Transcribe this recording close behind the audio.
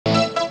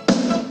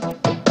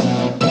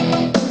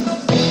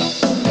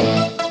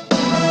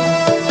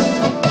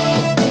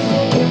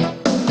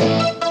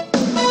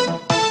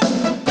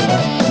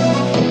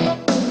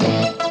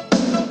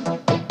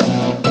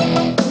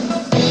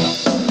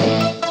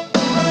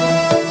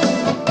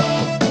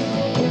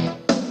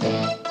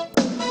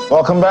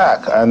Welcome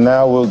back, and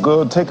now we'll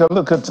go take a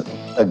look at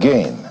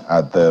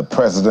the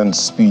President's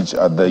speech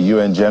at the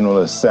UN General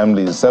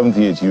Assembly, the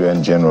 78th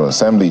UN General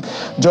Assembly.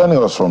 Joining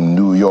us from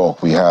New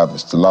York, we have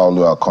Mr.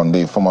 Laolu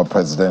Akande, former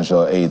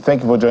presidential aide.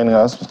 Thank you for joining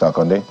us, Mr.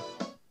 Akande.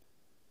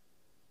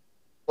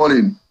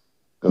 Morning.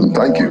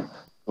 Thank you.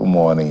 Good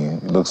morning.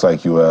 It looks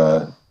like you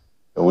are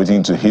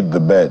waiting to hit the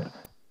bed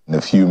in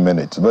a few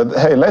minutes. But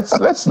hey,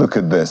 let's look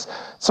at this.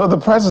 So the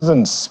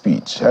president's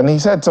speech, and he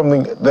said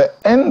something, the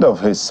end of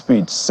his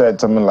speech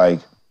said something like,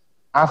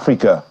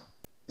 Africa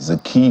is the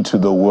key to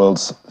the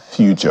world's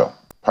future,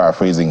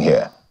 paraphrasing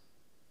here.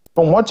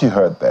 From what you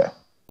heard there,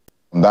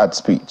 from that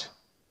speech,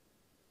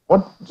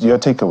 what's your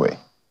takeaway?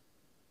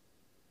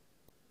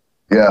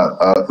 Yeah,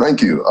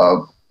 thank you.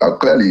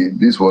 Clearly,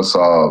 this was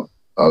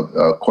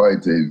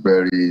quite a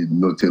very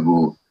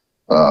notable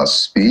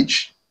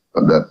speech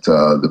that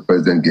the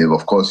president gave.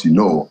 Of course, you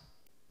know,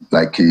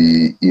 like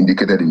he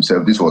indicated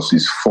himself, this was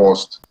his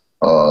first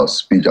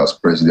speech as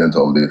president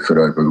of the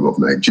Federal Republic of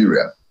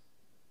Nigeria.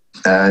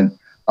 And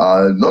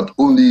not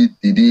only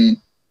did he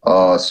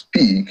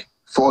speak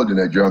for the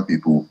Nigerian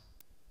people,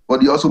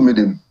 but he also made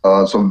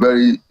some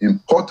very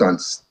important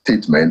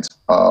statements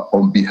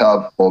on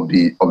behalf of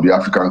the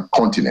African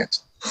continent.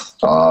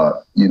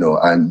 You know,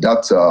 and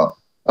that's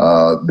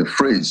the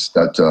phrase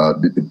that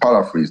the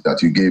paraphrase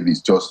that you gave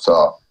is just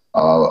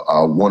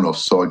one of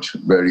such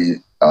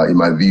very, in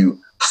my view,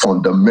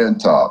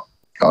 fundamental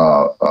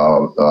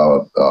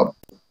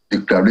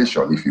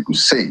declaration, if you could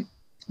say,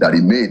 that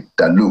he made,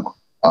 that look,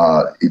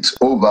 it's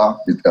over.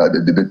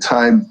 The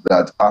time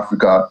that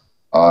Africa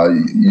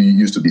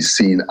used to be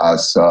seen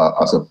as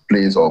a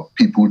place of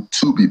people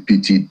to be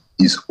pitied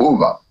is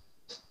over.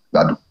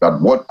 That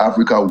what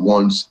Africa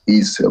wants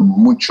is a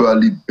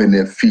mutually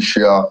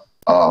beneficial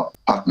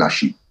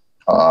partnership.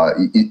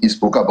 He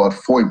spoke about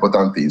four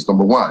important things.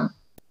 Number one,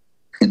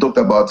 he talked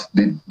about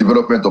the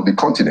development of the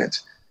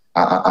continent.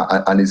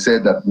 And he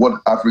said that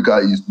what Africa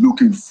is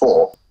looking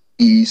for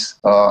is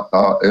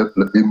a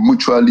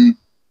mutually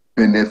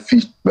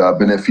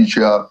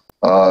beneficial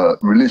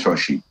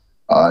relationship,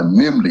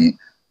 namely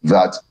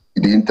that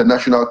the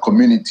international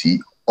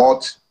community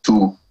ought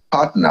to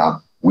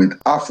partner with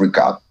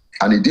Africa.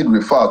 And he did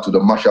refer to the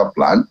Marshall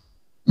Plan,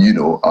 you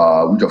know,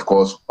 which of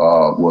course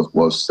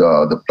was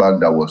the plan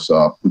that was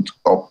put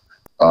up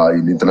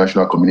in the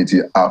international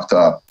community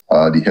after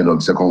the end of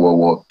the Second World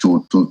War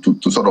to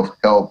sort of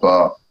help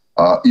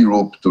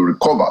Europe to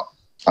recover.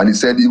 And he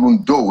said,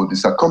 even though the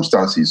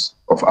circumstances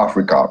of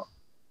Africa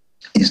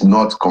is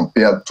not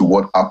compared to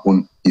what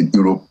happened in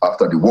Europe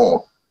after the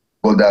war,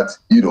 but that,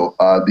 you know,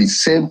 the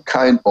same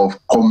kind of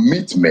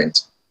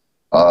commitment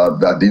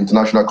that the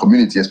international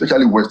community,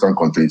 especially Western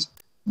countries,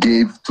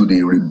 gave to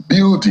the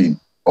rebuilding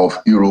of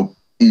Europe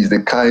is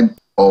the kind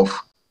of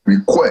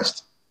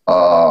request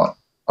that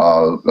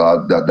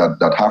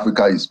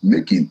Africa is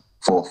making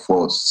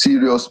for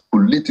serious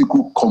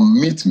political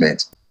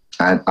commitment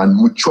and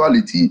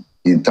mutuality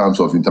in terms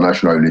of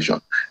international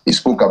relations.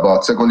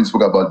 Secondly, he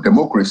spoke about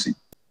democracy,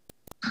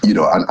 you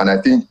know, and I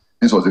think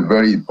this was a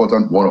very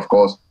important one, of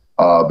course,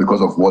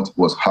 because of what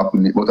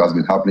has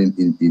been happening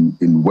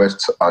in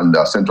West and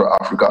Central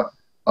Africa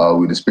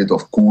with the spate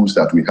of coups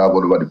that we have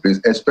all over the place,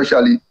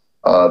 especially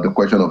the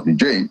question of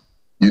Niger,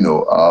 you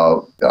know.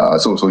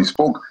 So he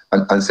spoke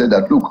and said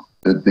that, look,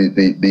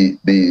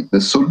 the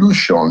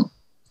solution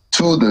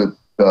to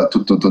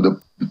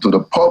the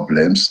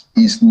problems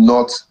is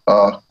not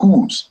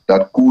coups.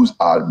 That coups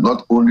are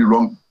not only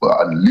wrong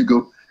but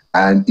illegal.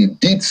 And he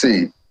did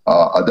say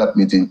at that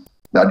meeting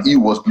that he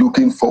was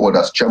looking forward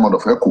as chairman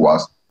of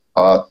ECOWAS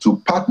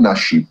to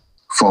partnership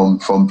from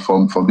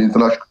the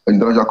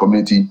international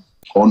community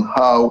on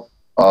how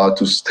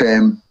to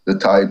stem the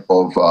tide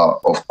of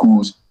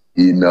coups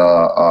in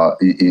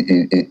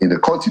the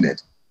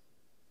continent.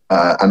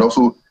 And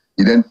also,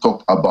 he then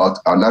talked about,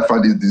 and I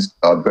find this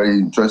very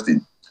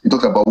interesting, he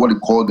talked about what he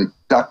called the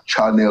dark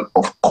channel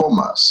of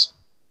commerce,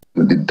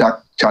 the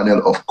dark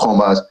channel of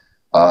commerce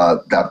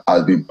that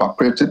has been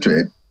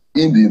perpetrated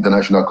in the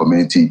international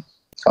community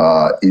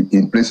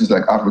in places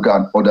like Africa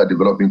and other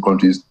developing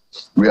countries,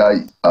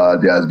 where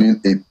there has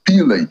been a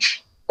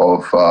pillage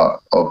of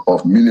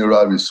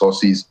mineral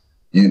resources,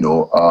 you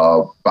know,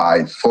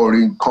 by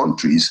foreign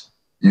countries,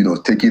 you know,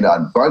 taking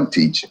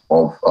advantage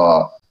of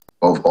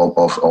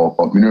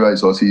mineral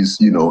resources,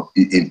 you know,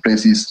 in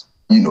places,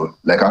 you know,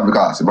 like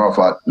Africa, as a matter of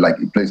fact, like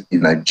a place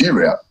in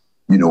Nigeria,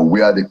 you know,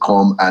 where they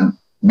come and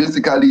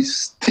basically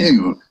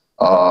steal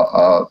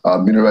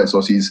mineral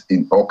resources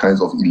in all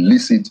kinds of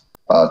illicit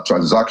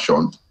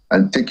transactions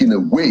and taking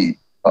away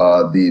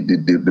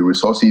the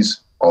resources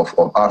of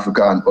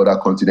Africa and other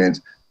continents,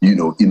 you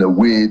know, in a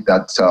way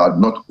that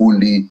not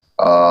only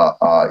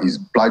is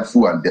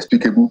blindful and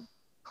despicable,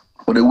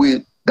 but a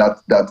way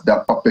that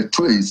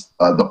perpetuates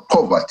the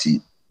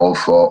poverty of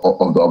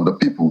the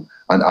people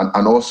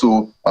and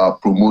also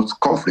promotes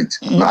conflict.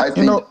 I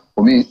think,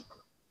 for me,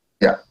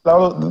 yeah.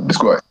 Let's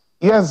go ahead.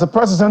 Yes, the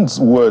president's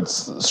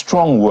words,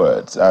 strong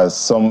words, as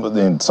some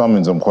in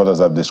some quarters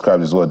have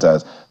described his words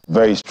as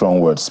very strong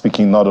words,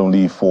 speaking not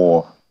only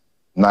for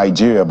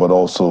Nigeria, but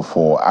also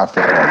for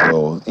Africa.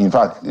 So, in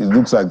fact, it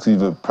looks like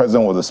the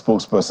president was a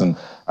spokesperson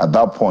at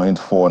that point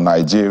for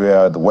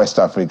Nigeria, the West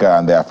Africa,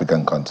 and the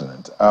African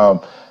continent.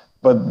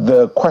 But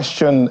the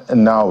question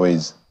now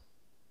is,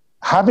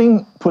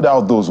 having put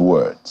out those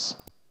words,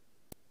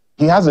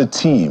 he has a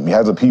team, he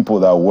has a people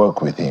that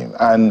work with him,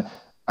 and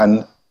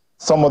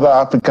some other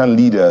African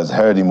leaders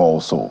heard him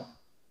also.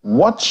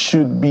 What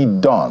should be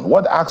done?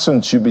 What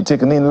action should be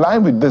taken in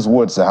line with these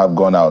words that have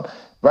gone out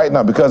right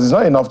now? Because it's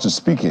not enough to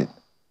speak it.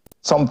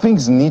 Some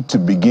things need to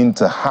begin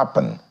to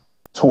happen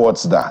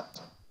towards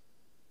that.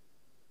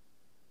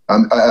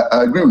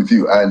 I agree with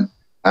you, and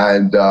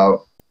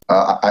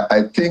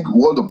I think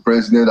what the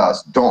president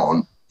has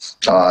done,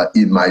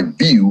 in my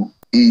view,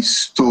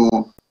 is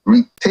to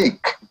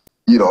retake.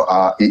 He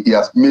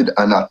has made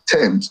an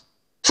attempt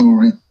to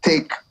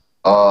retake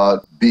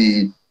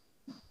the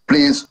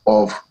place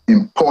of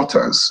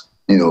importance,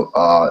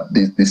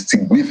 the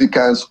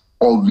significance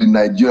of the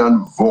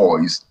Nigerian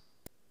voice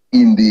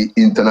in the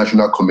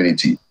international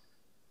community,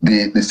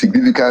 the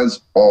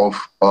significance of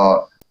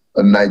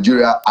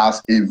Nigeria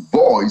as a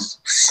voice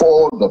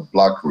for the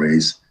black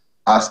race,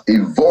 as a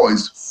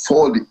voice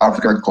for the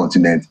African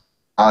continent,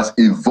 as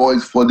a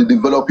voice for the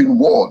developing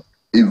world,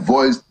 a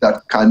voice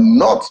that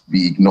cannot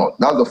be ignored.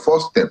 Now, the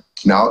first step.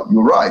 Now,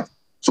 you're right.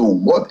 So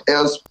what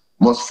else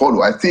must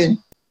follow? I think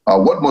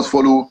what must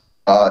follow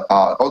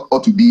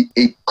ought to be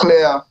a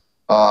clear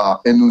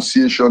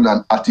enunciation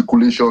and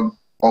articulation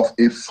of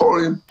a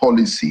foreign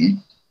policy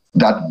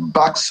that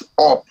backs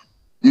up,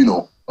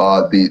 the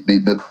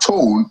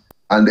tone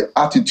and the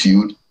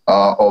attitude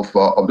of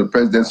the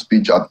president's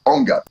speech at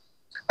UNGA.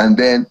 And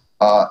then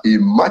a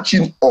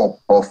matching up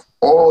of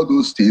all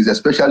those things,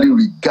 especially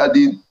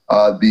regarding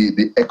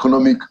the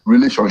economic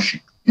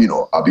relationship,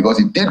 because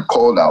he did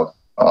call out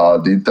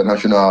the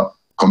international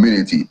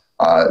community,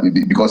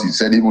 because he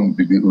said even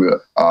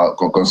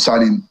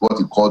concerning what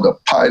he called the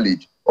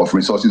pilage of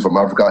resources from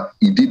Africa,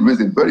 he did raise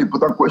a very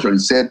important question. He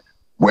said,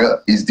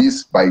 well, is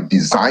this by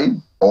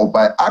design or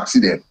by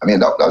accident? I mean,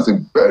 that's a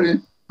very,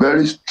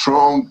 very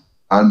strong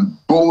and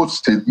bold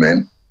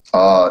statement,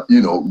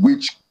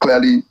 which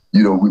clearly,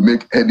 will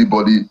make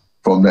anybody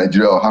from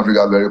Nigeria or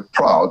Africa very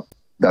proud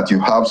that you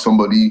have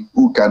somebody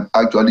who can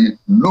actually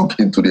look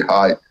into the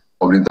eye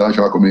of the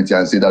international community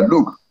and say that,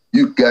 look,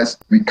 you guys,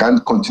 we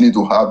can't continue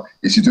to have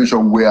a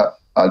situation where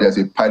there's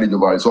a pilage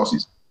of our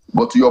resources.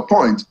 But to your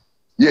point,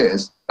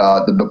 yes,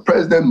 the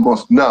president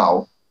must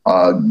now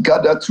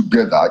gather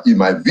together, in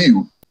my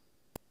view,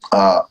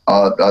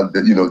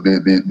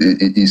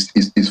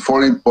 his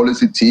foreign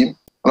policy team.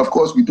 And of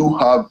course, we do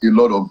have a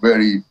lot of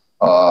very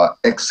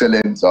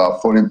excellent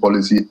foreign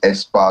policy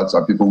experts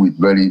and people with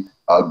very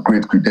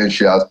great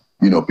credentials,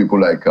 people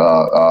like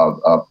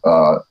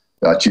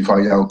Chief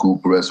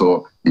Anyanku, Professor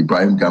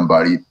Ibrahim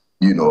Gambari,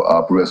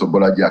 Professor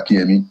Bolaji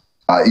Akinyemi.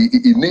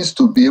 It needs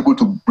to be able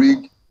to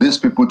bring these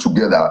people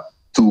together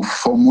to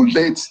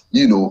formulate,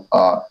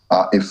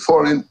 a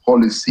foreign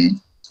policy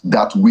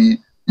that we,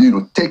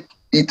 take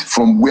it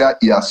from where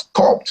he has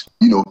stopped.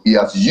 He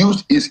has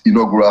used his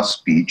inaugural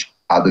speech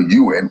at the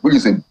UN, which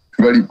is a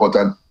very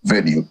important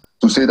venue,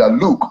 to say that,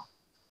 look,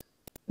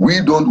 we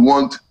don't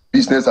want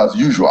business as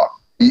usual.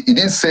 He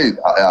did say,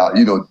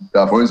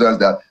 for instance,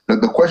 that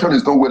the question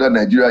is not whether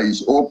Nigeria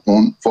is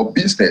open for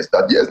business,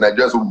 that yes,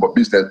 Nigeria is open for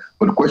business,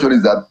 but the question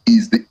is that,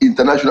 is the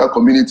international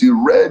community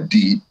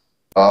ready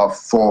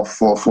for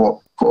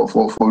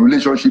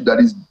relationship that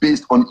is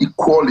based on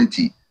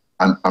equality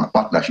and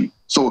partnership?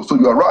 So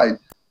you are right.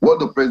 What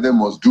the president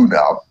must do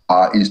now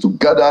is to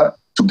gather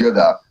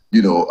together,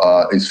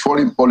 his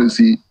foreign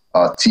policy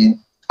team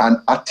and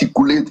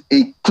articulate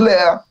a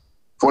clear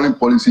foreign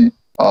policy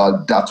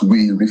that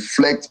will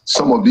reflect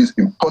some of these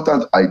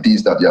important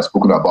ideas that he has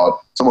spoken about,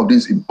 some of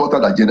these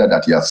important agenda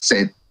that he has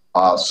said,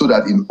 so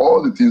that in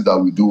all the things that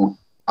we do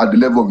at the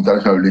level of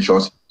international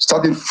relations,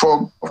 starting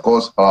from, of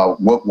course,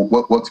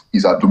 what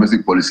is our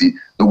domestic policy,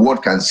 the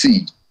world can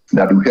see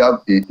that we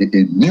have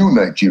a new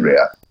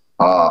Nigeria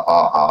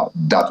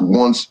that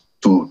wants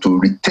to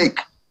retake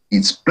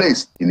its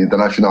place in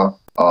international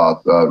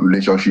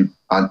relationship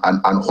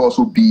and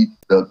also be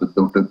the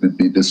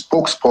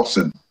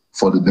spokesperson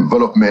for the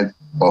development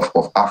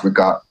of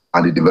Africa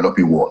and the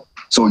developing world.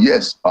 So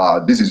yes,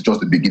 this is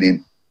just the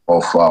beginning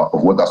of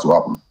what has to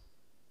happen.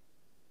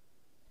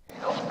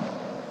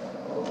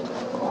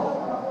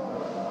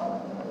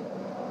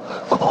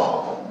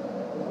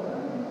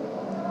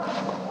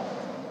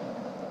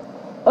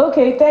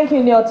 Okay, thank you,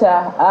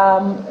 Nyota.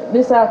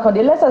 Mr.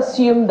 Akande, let's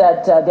assume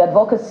that the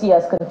advocacy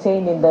as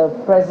contained in the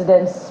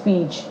president's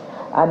speech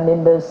and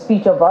in the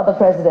speech of other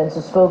presidents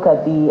who spoke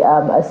at the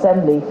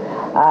assembly,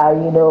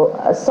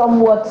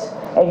 somewhat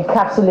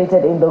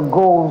encapsulated in the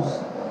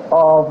goals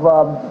of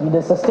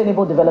the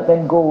Sustainable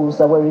Development Goals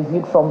that were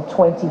reviewed from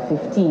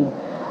 2015.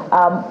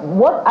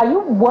 What are you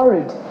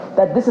worried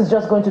that this is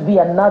just going to be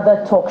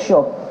another talk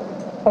show,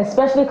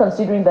 especially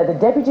considering that the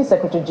Deputy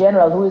Secretary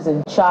General, who is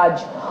in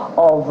charge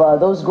of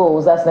those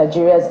goals, that's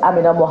Nigeria's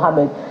Amina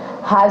Mohammed,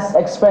 has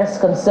expressed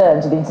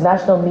concern to the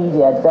international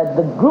media that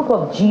the group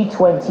of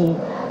G20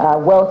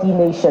 wealthy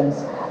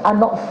nations are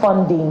not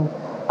funding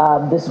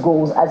these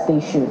goals as they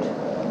should.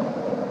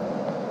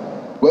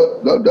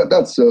 Well,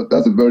 that's a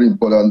very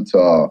important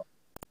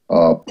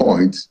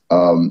point,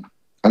 and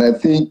I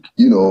think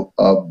to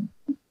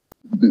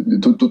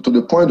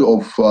the point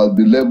of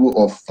the level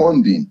of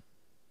funding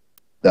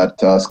that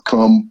has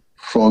come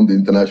from the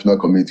international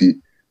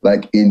community,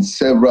 like in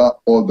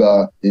several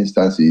other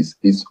instances,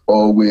 it's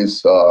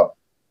always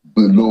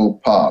below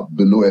par,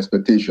 below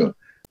expectation.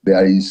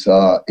 There is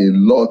a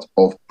lot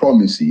of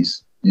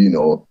promises,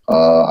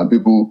 and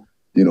people,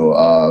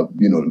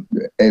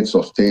 heads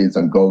of states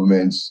and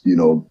governments,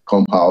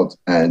 come out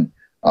and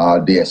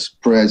they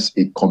express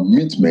a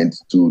commitment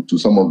to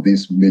some of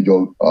these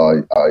major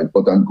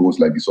important goals,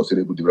 like the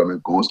Sustainable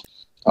Development Goals.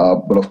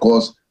 But of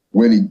course,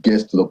 when it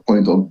gets to the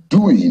point of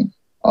doing,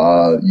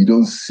 you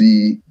don't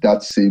see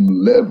that same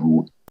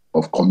level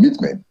of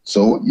commitment.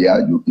 So yeah,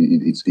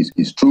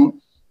 it's true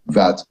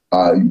that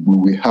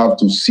we have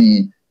to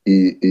see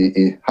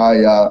a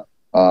higher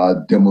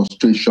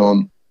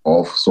demonstration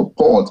of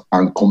support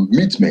and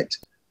commitment,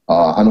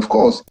 and of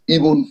course,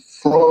 even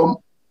from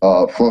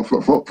our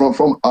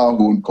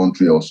own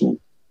country also,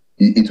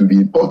 it will be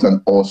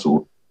important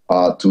also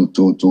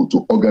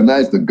to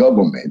organize the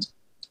government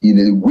in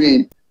a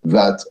way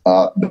that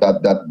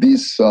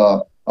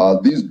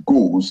these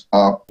goals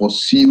are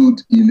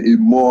pursued in a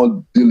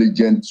more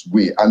diligent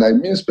way. And I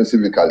mean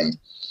specifically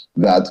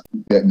that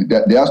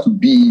there has to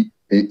be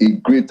a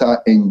greater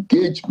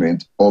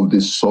engagement of the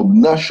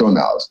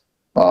subnationals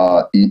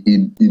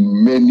in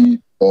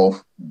many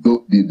of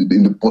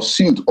in the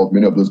pursuit of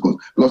many of those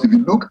goals. Because if you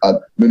look at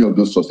many of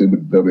those sustainable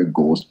development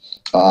goals,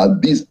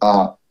 these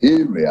are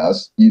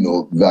areas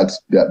that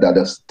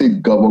the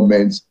state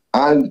governments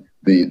and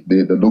the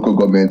local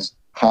governments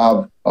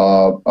have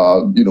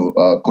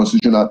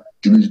constitutional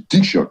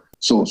jurisdiction.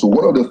 So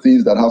one of the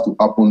things that has to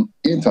happen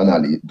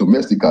internally,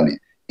 domestically,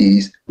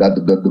 is that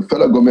the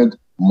federal government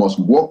must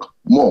work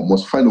more,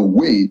 must find a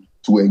way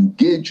to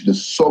engage the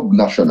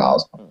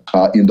subnationals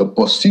in the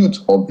pursuit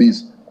of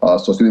these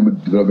sustainable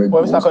development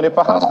goals. Well, Mr. Akande,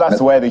 perhaps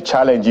that's where the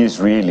challenge is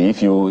really,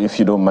 if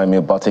you don't mind me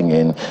butting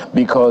in,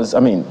 because, I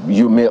mean,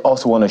 you may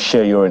also want to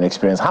share your own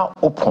experience. How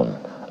open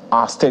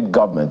are state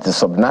governments, the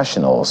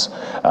subnationals,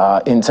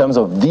 in terms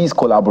of these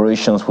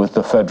collaborations with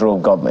the federal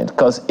government?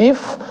 Because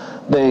if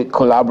the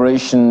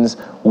collaborations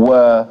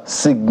were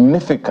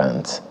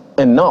significant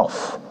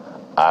enough,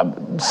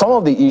 some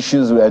of the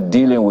issues we are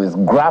dealing with,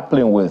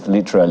 grappling with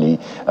literally,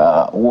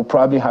 will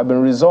probably have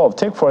been resolved.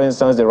 Take, for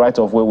instance, the right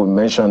of way we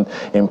mentioned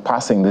in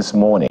passing this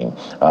morning.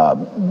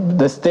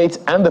 The states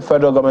and the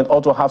federal government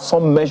ought to have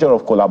some measure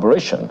of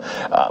collaboration.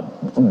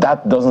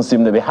 That doesn't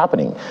seem to be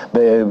happening.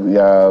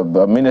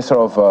 The Minister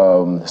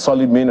of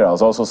Solid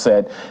Minerals also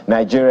said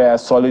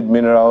Nigeria's solid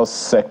minerals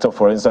sector,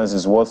 for instance,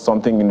 is worth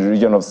something in the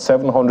region of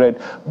 $700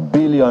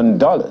 billion.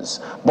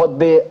 But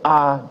they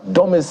are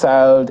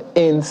domiciled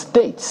in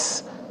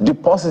states,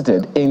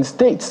 deposited in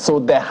states. So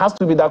there has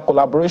to be that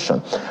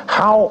collaboration.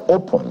 How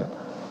open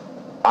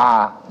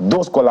are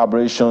those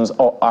collaborations,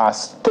 or are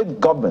state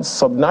governments,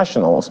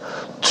 subnationals,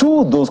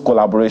 to those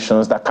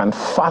collaborations that can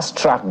fast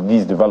track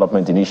these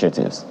development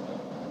initiatives?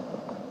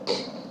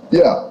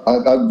 Yeah,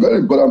 a very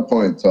important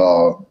point,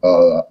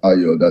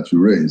 Ayo, that you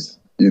raised.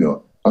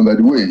 And by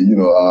the way,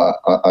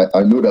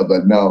 I know that by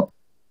now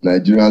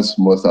Nigerians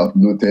must have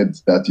noted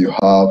that you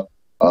have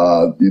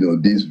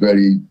this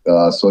very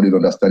solid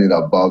understanding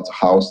about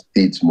how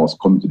states must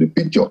come into the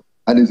picture,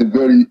 and it's a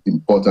very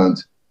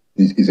important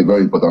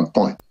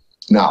point.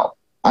 Now,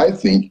 I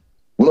think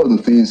one of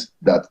the things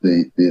that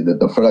the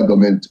federal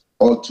government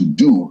ought to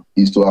do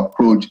is to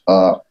approach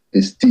a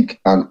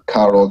stick and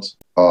carrot, is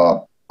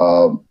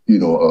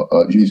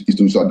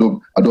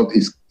to adopt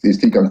a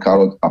stick and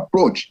carrot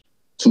approach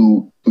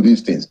to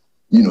these things.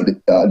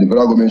 The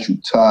federal government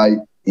should tie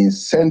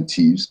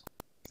incentives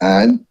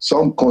and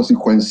some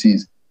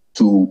consequences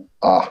to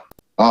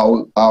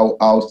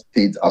how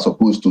states are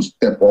supposed to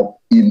step up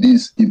in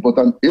these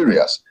important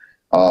areas.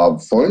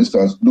 For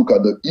instance, look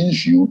at the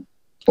issue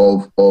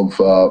of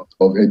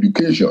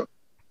education.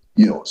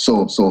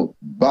 So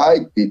by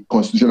a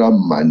constitutional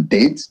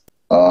mandate,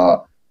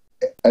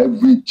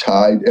 every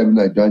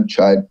Nigerian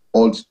child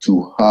ought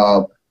to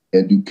have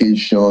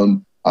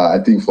education. I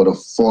think for the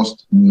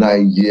first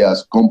 9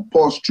 years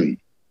compulsory.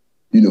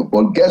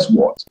 But guess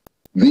what?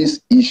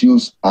 These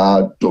issues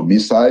are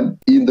domiciled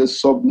in the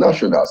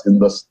subnationals, in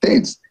the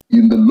states,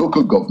 in the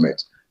local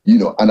government.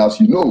 And as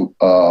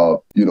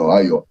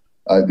Ayo,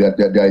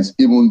 there is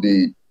even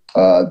the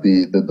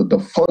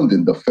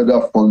funding, the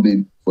federal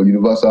funding for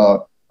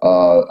universal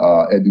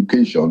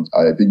education.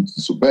 I think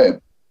it's superb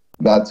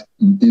that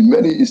in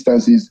many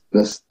instances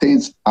the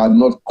states are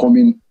not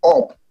coming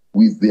up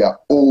with their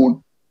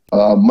own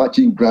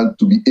matching grant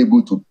to be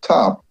able to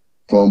tap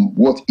from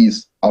what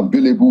is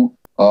available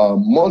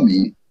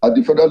money at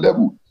the federal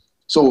level.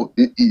 So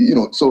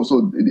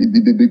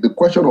the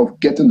question of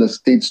getting the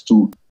states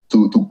to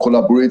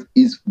collaborate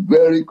is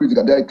very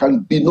critical. There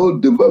can be no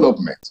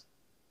development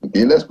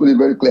Okay, let's put it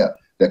very clear.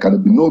 There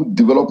can be no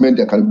development,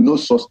 there can be no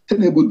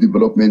sustainable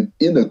development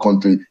in a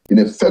country, in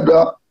a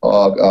federal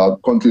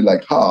country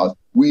like ours,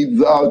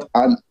 without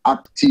an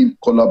active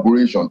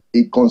collaboration,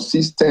 a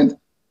consistent,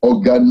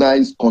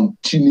 organized,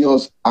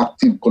 continuous,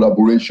 active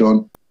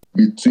collaboration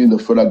between the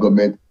federal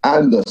government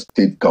and the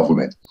state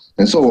government.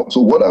 And so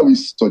what I will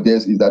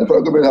suggest is that the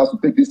federal government has to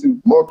take this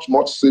thing much,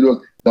 much serious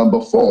than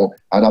before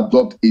and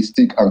adopt a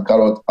stick and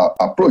carrot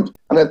approach.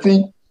 And I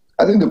think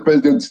the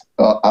president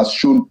has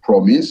shown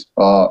promise.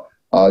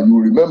 You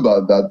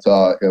remember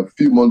that a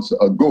few months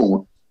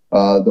ago,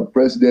 the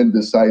president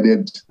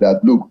decided that,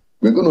 look,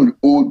 we're going to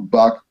hold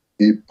back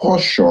a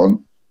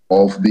portion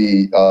of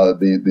the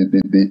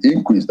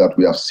increase that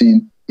we have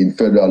seen in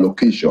federal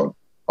allocation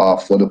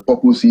for the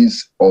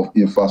purposes of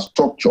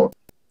infrastructure.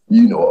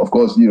 Of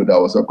course, there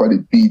was quite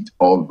a bit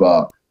of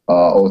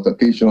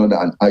altercation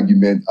and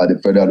argument at the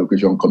Federal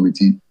Allocation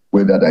Committee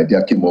when that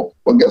idea came up.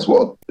 But guess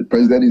what? The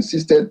president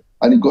insisted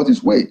and he got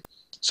his way.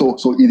 So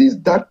it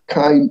is that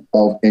kind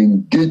of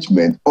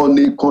engagement on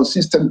a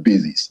consistent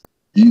basis,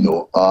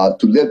 to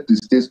let the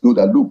states know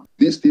that, look,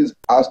 this thing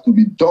has to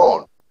be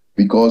done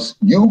because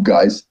you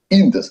guys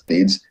in the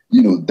states,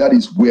 that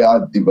is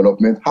where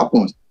development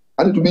happens.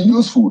 And it will be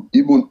useful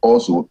even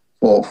also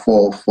for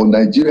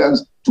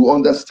Nigerians to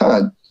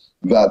understand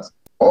that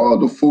all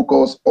the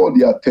focus, all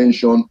the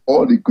attention,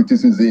 all the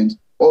criticisms,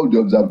 all the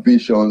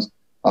observations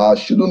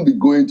shouldn't be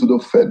going to the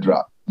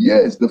federal.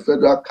 Yes, the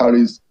federal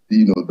carries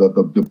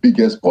the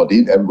biggest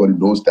burden. Everybody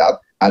knows that,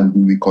 and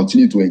we will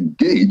continue to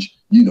engage,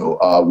 with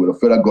the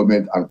federal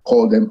government and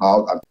call them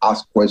out and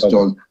ask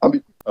questions.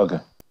 Okay.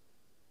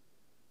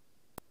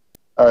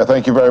 All right,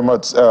 thank you very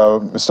much,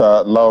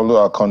 Mr.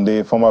 Laolu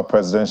Akande, former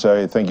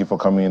presidential. Thank you for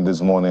coming in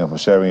this morning and for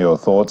sharing your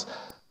thoughts.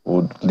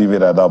 We'll leave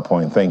it at that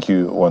point. Thank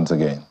you once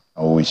again.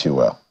 I wish you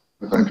well.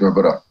 Thank you, my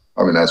brother.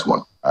 Have a nice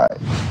one. All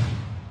right.